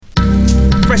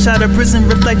Fresh out of prison,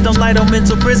 reflect on light on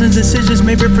mental prisons. Decisions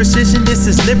made with precision, this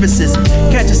is lyricism.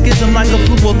 Catch a schism like a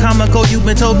flu or comical. You've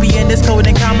been Toby in this code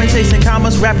and commentation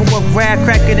commas. Rapping with rap,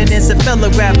 cracking it in some fella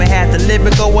rapper. Had the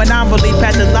lyrical anomaly,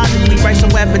 pathologically right so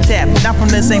epitaph. Not from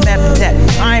the same habitat.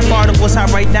 I ain't part of what's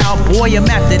hot right now, boy, I'm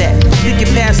after that. Stick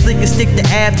it past, lick and stick to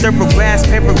after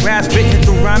paragraphs written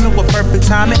through rhyming with perfect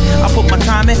timing. I put my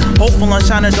time in, hopeful on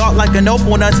shining dark like an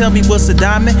opal. Now tell me what's a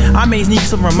diamond. I may need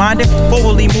some reminder,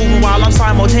 forwardly moving while I'm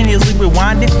simultaneously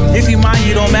rewinding. If you mind,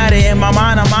 you don't matter. In my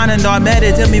mind, I'm minding dark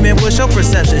matter. Tell me, man, what's your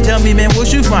perception? Tell me, man,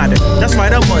 what's you find it? That's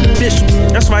right, I'm unofficial.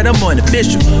 That's right, I'm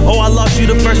unofficial. Oh, I lost you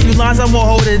the first few lines, I won't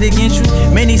hold it against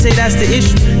you. Many say that's the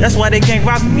issue. That's why they can't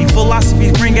rock with me.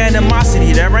 Philosophies bring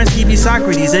animosity. That Rensky be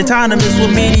Socrates. Autonomous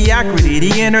with mediocrity.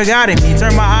 The inner God in me.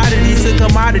 Turn my oddity to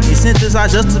commodity.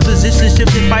 Synthesize juxtaposition.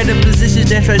 Shifting fighter positions.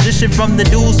 Then transition from the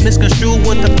dudes. Misconstrued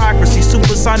with hypocrisy.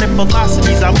 Supersonic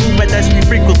philosophies. I move at that speed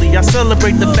frequently. I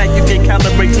celebrate the fact you can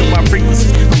calibrate to my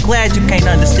frequencies. I'm glad you can't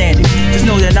understand it. Just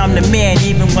know that I'm the man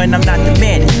even when I'm not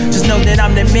demanding. Just know that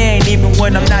I'm the man even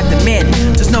when I'm not demanding.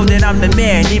 Just know that I'm the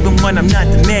man even when I'm not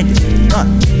demanding.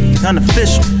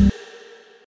 Unofficial.